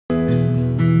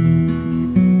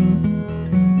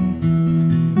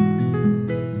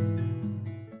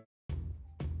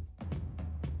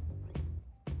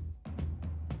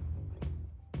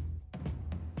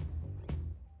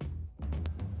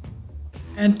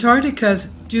Antarctica's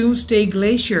Doomsday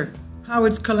Glacier, how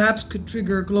its collapse could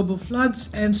trigger global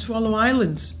floods and swallow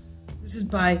islands. This is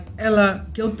by Ella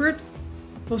Gilbert,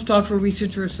 postdoctoral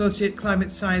researcher, associate, Climate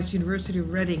Science, University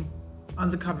of Reading, on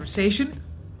The Conversation.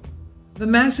 The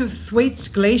massive Thwaites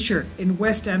Glacier in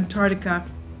West Antarctica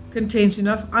contains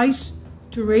enough ice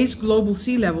to raise global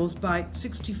sea levels by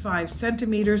 65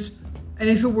 centimeters, and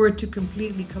if it were to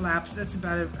completely collapse, that's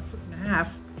about a foot and a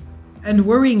half. And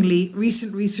worryingly,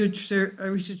 recent research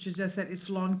suggests that its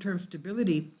long-term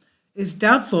stability is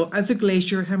doubtful as the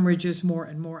glacier hemorrhages more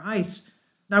and more ice.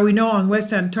 Now, we know on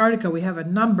West Antarctica we have a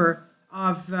number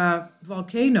of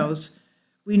volcanoes.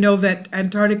 We know that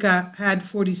Antarctica had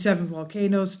 47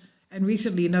 volcanoes, and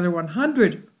recently another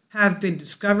 100 have been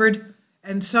discovered,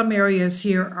 and some areas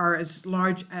here are as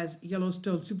large as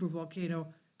Yellowstone supervolcano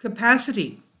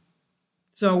capacity.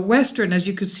 So western, as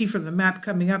you can see from the map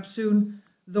coming up soon,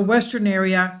 the western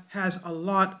area has a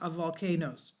lot of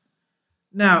volcanoes.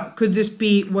 Now, could this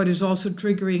be what is also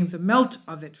triggering the melt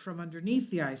of it from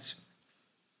underneath the ice?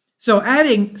 So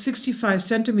adding 65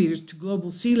 centimeters to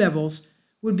global sea levels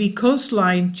would be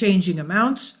coastline changing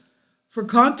amounts. For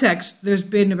context, there's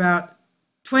been about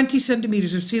 20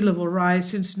 centimeters of sea level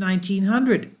rise since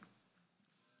 1900,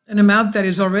 an amount that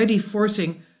is already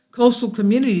forcing coastal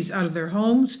communities out of their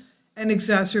homes and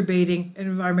exacerbating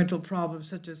environmental problems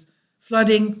such as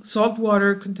flooding,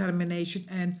 saltwater contamination,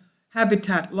 and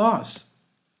habitat loss.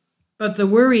 But the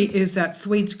worry is that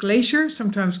Thwaites Glacier,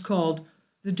 sometimes called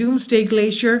the Doomsday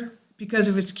Glacier because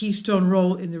of its keystone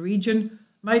role in the region,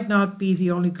 might not be the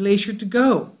only glacier to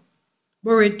go.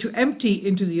 Were it to empty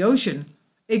into the ocean,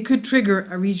 it could trigger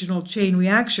a regional chain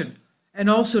reaction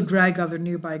and also drag other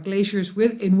nearby glaciers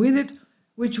with it,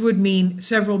 which would mean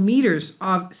several meters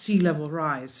of sea level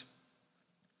rise.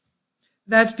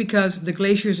 That's because the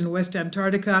glaciers in West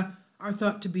Antarctica are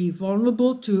thought to be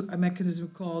vulnerable to a mechanism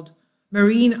called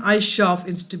marine ice shelf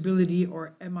instability,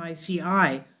 or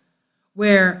MICI,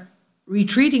 where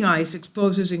retreating ice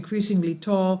exposes increasingly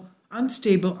tall,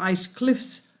 unstable ice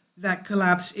cliffs that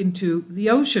collapse into the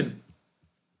ocean.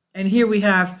 And here we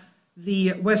have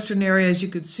the western area, as you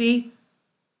could see,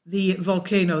 the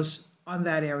volcanoes on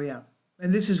that area.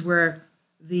 And this is where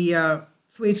the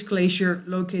Thwaites Glacier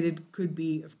located could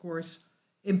be, of course,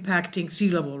 impacting sea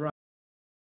level rise.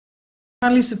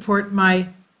 Kindly support my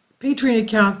Patreon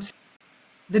account.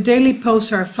 The daily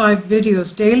posts are 5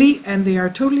 videos daily, and they are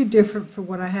totally different from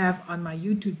what I have on my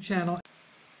YouTube channel.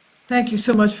 Thank you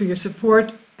so much for your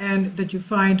support and that you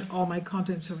find all my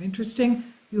content so interesting.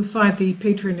 You'll find the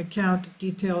Patreon account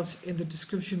details in the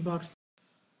description box.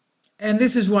 And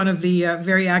this is one of the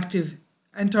very active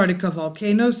Antarctica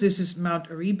volcanoes. This is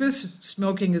Mount Erebus,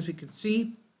 smoking as we can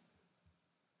see.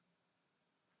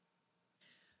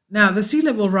 Now, the sea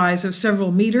level rise of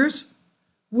several meters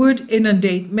would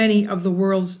inundate many of the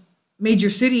world's major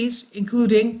cities,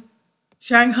 including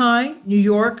Shanghai, New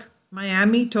York,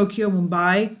 Miami, Tokyo,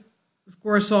 Mumbai, of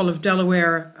course, all of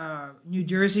Delaware, New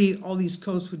Jersey. All these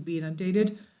coasts would be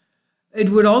inundated.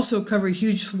 It would also cover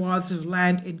huge swaths of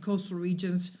land in coastal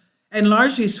regions and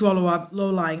largely swallow up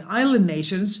low-lying island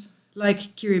nations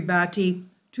like Kiribati,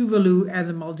 Tuvalu, and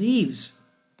the Maldives.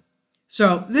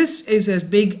 So this is as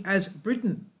big as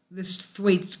Britain, this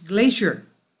Thwaites Glacier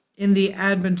in the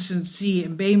Amundsen Sea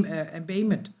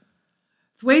embayment.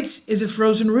 Thwaites is a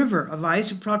frozen river of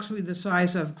ice approximately the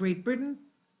size of Great Britain.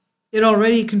 It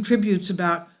already contributes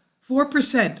about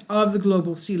 4% of the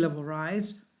global sea level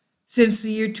rise. Since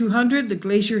the year 200, the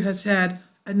glacier has had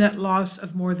a net loss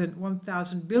of more than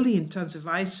 1,000 billion tons of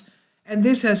ice, and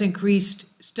this has increased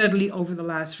steadily over the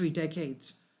last 3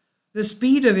 decades. The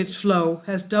speed of its flow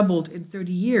has doubled in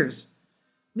 30 years.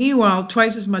 Meanwhile,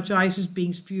 twice as much ice is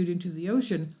being spewed into the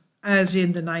ocean as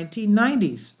in the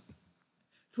 1990s.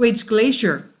 Thwaites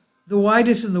Glacier, the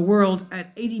widest in the world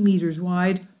at 80 meters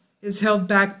wide, is held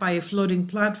back by a floating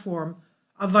platform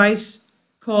of ice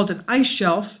called an ice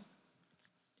shelf,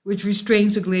 which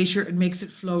restrains the glacier and makes it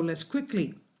flow less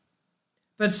quickly.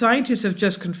 But scientists have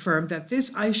just confirmed that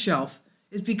this ice shelf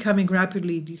is becoming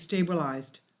rapidly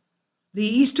destabilized. The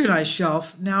eastern ice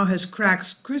shelf now has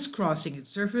cracks crisscrossing its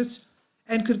surface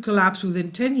and could collapse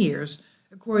within 10 years,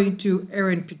 according to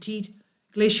Aaron Petit,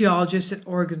 glaciologist at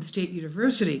Oregon State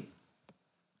University.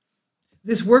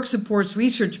 This work supports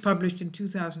research published in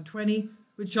 2020,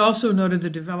 which also noted the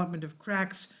development of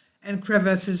cracks and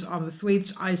crevasses on the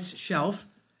Thwaites ice shelf,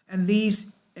 and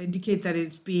these indicate that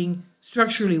it's being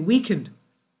structurally weakened.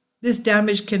 This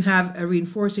damage can have a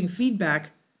reinforcing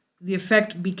feedback. The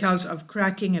effect, because of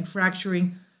cracking and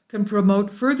fracturing, can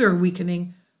promote further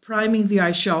weakening, priming the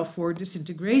ice shelf for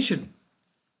disintegration.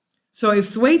 So if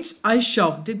Thwaites ice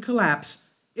shelf did collapse,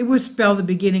 It would spell the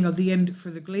beginning of the end for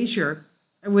the glacier,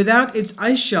 and without its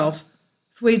ice shelf,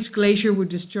 Thwaites Glacier would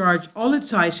discharge all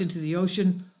its ice into the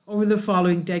ocean over the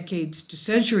following decades to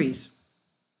centuries.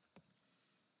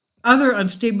 Other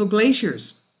unstable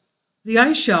glaciers. The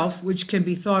ice shelf, which can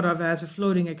be thought of as a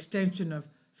floating extension of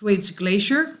Thwaites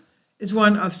Glacier, is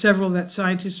one of several that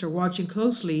scientists are watching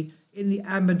closely in the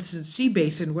Amundsen Sea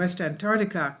Basin in West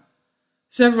Antarctica.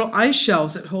 Several ice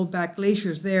shelves that hold back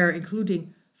glaciers there,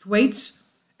 including Thwaites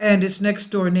and its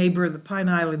next-door neighbor, the Pine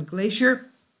Island Glacier,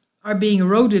 are being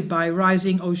eroded by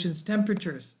rising ocean's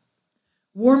temperatures.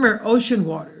 Warmer ocean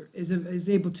water is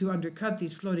able to undercut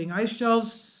these floating ice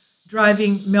shelves,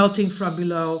 driving melting from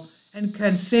below, and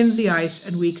can thin the ice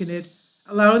and weaken it,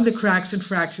 allowing the cracks and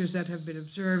fractures that have been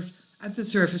observed at the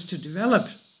surface to develop.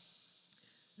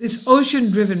 This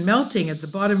ocean-driven melting at the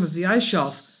bottom of the ice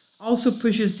shelf also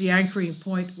pushes the anchoring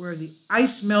point where the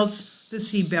ice melts the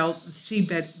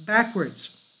seabed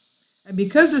backwards. And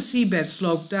because the seabed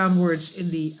sloped downwards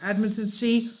in the Amundsen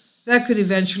Sea, that could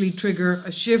eventually trigger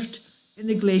a shift in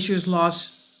the glaciers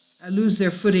lose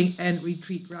their footing and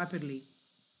retreat rapidly.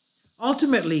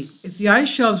 Ultimately, if the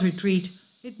ice shelves retreat,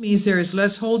 it means there is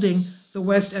less holding the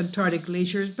West Antarctic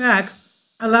glaciers back,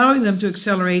 allowing them to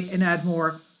accelerate and add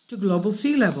more to global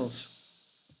sea levels.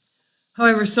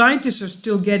 However, scientists are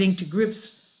still getting to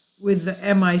grips with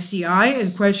the MICI,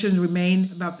 and questions remain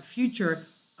about the future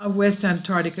of West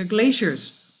Antarctica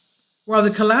glaciers. While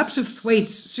the collapse of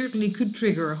Thwaites certainly could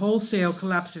trigger a wholesale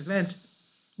collapse event,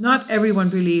 not everyone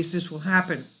believes this will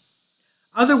happen.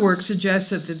 Other work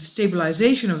suggests that the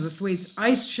destabilization of the Thwaites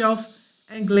ice shelf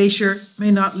and glacier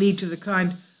may not lead to the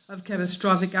kind of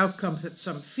catastrophic outcomes that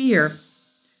some fear.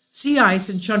 Sea ice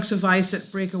and chunks of ice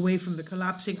that break away from the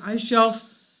collapsing ice shelf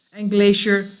and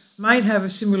glacier might have a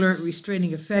similar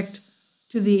restraining effect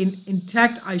to the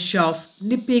intact ice shelf,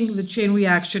 nipping the chain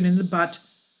reaction in the bud,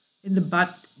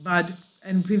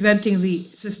 and preventing the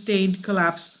sustained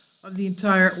collapse of the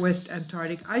entire West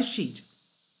Antarctic ice sheet.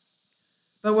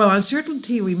 But while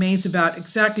uncertainty remains about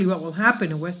exactly what will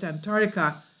happen in West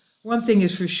Antarctica, one thing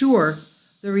is for sure: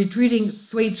 the retreating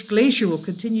Thwaites Glacier will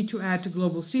continue to add to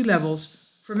global sea levels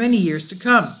for many years to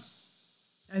come.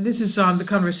 And this is on the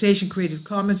Conversation Creative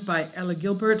Commons by Ella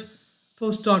Gilbert,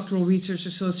 Postdoctoral Research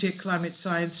Associate, Climate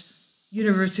Science,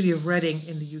 University of Reading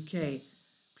in the UK.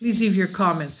 Please leave your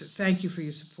comments. Thank you for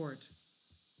your support.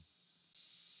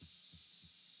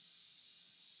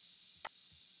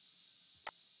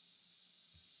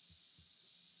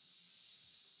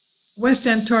 West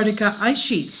Antarctica ice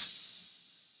sheets.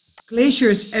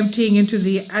 Glaciers emptying into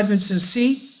the Amundsen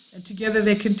Sea, and together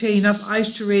they contain enough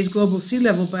ice to raise global sea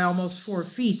level by almost 4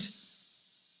 feet.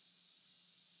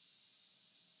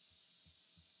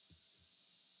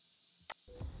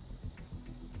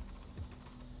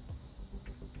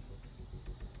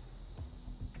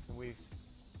 We've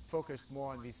focused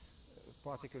more on this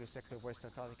particular sector of West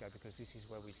Antarctica because this is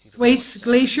where we see the Thwaites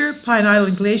Glacier, Pine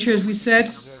Island Glacier, as we said,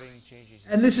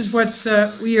 and this is what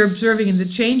we are observing in the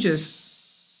changes.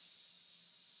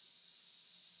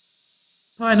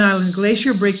 Pine Island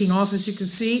Glacier breaking off, as you can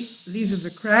see. These are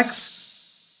the cracks.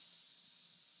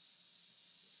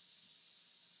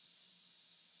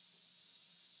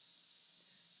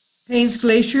 Payne's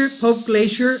Glacier, Pope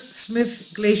Glacier,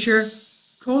 Smith Glacier,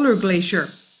 Kohler Glacier.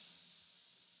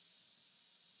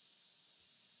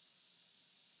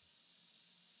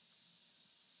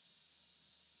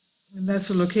 And that's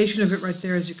the location of it right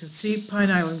there, as you can see, Pine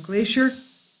Island Glacier.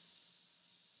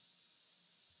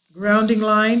 Grounding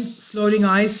line, floating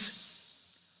ice,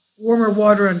 warmer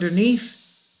water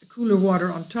underneath, cooler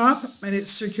water on top, and it's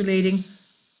circulating.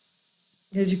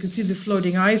 As you can see, the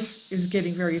floating ice is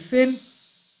getting very thin.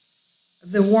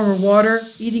 The warmer water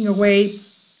eating away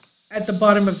at the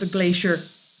bottom of the glacier.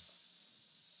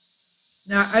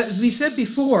 Now, as we said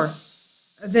before,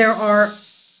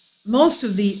 most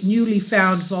of the newly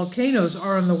found volcanoes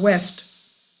are on the west.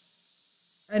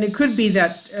 And it could be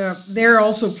that they're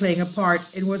also playing a part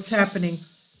in what's happening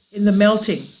in the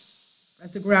melting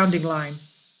at the grounding line.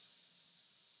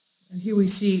 And here we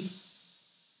see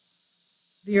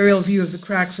the aerial view of the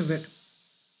cracks of it.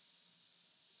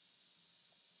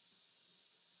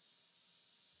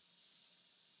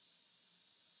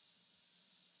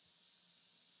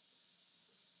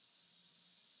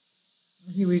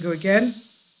 And here we go again.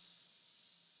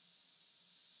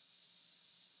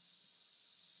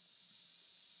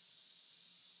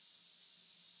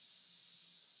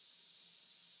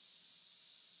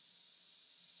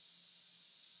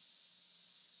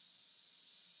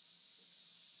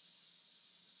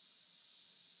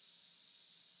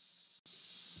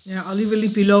 Now, I'll leave a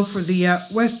link below for the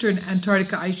Western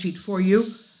Antarctica ice sheet for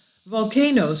you.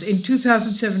 volcanoes. In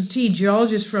 2017,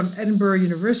 geologists from Edinburgh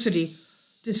University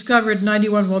discovered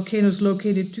 91 volcanoes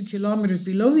located 2 kilometers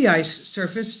below the ice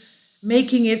surface,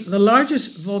 making it the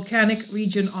largest volcanic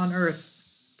region on Earth.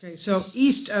 Okay, so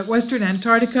western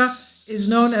Antarctica is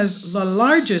known as the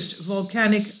largest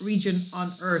volcanic region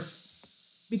on Earth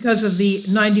because of the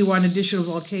 91 additional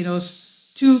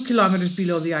volcanoes 2 kilometers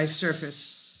below the ice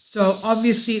surface. So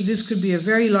obviously this could be a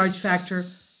very large factor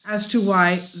as to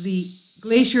why the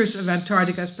glaciers of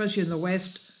Antarctica, especially in the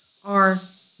west, are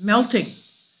melting.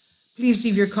 Please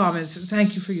leave your comments and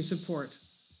thank you for your support.